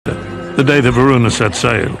The day the Varuna set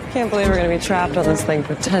sail. Can't believe we're gonna be trapped on this thing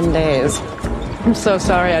for 10 days. I'm so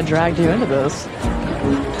sorry I dragged you into this.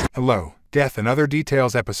 Hello. Death and Other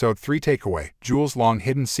Details Episode 3 Takeaway. Jules'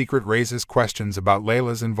 long-hidden secret raises questions about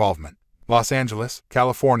Leila's involvement. Los Angeles,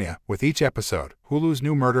 California. With each episode, Hulu's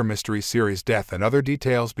new murder mystery series Death and Other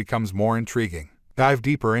Details becomes more intriguing. Dive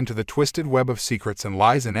deeper into the twisted web of secrets and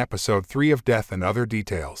lies in Episode 3 of Death and Other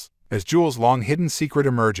Details. As Jules' long-hidden secret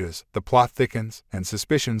emerges, the plot thickens, and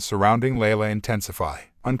suspicions surrounding Leila intensify.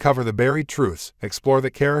 Uncover the buried truths, explore the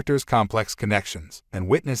characters' complex connections, and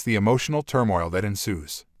witness the emotional turmoil that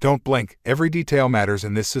ensues. Don't blink, every detail matters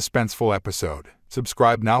in this suspenseful episode.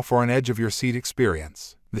 Subscribe now for an edge-of-your-seat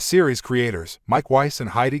experience. The series creators, Mike Weiss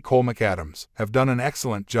and Heidi Cole McAdams, have done an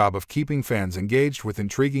excellent job of keeping fans engaged with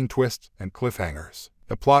intriguing twists and cliffhangers.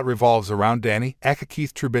 The plot revolves around Danny, aka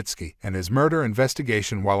Keith Trubitsky, and his murder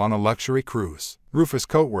investigation while on a luxury cruise. Rufus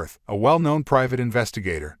Coatworth, a well-known private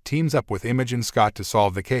investigator, teams up with Imogen Scott to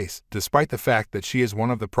solve the case, despite the fact that she is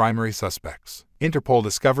one of the primary suspects. Interpol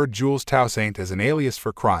discovered Jules Toussaint as an alias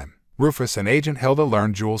for crime. Rufus and Agent Hilda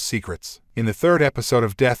learn Jules' secrets. In the third episode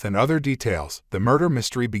of Death and Other Details, the murder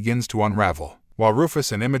mystery begins to unravel. While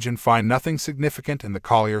Rufus and Imogen find nothing significant in the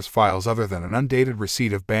Collier's files other than an undated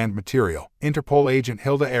receipt of banned material, Interpol agent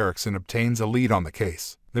Hilda Erickson obtains a lead on the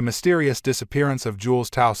case. The mysterious disappearance of Jules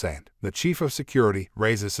Toussaint, the chief of security,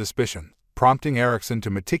 raises suspicion, prompting Erickson to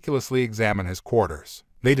meticulously examine his quarters.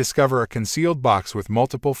 They discover a concealed box with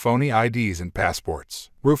multiple phony IDs and passports.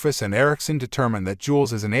 Rufus and Erickson determine that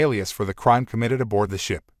Jules is an alias for the crime committed aboard the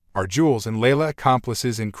ship. Are Jules and Leila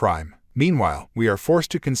accomplices in crime? Meanwhile, we are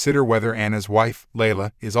forced to consider whether Anna's wife,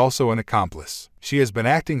 Leila, is also an accomplice. She has been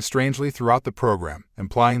acting strangely throughout the program,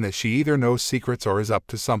 implying that she either knows secrets or is up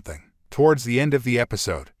to something. Towards the end of the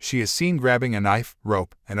episode, she is seen grabbing a knife,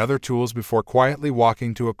 rope, and other tools before quietly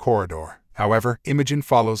walking to a corridor. However, Imogen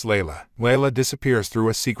follows Leila. Leila disappears through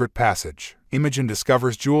a secret passage. Imogen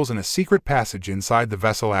discovers Jules in a secret passage inside the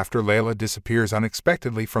vessel after Leila disappears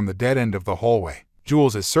unexpectedly from the dead end of the hallway.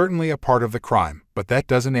 Jules is certainly a part of the crime, but that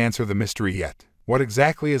doesn't answer the mystery yet. What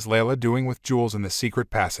exactly is Leila doing with Jules in the secret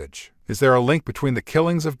passage? Is there a link between the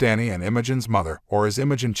killings of Danny and Imogen's mother, or is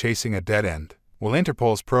Imogen chasing a dead end? Will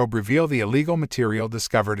Interpol's probe reveal the illegal material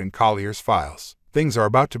discovered in Collier's files? Things are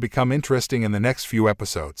about to become interesting in the next few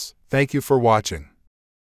episodes. Thank you for watching.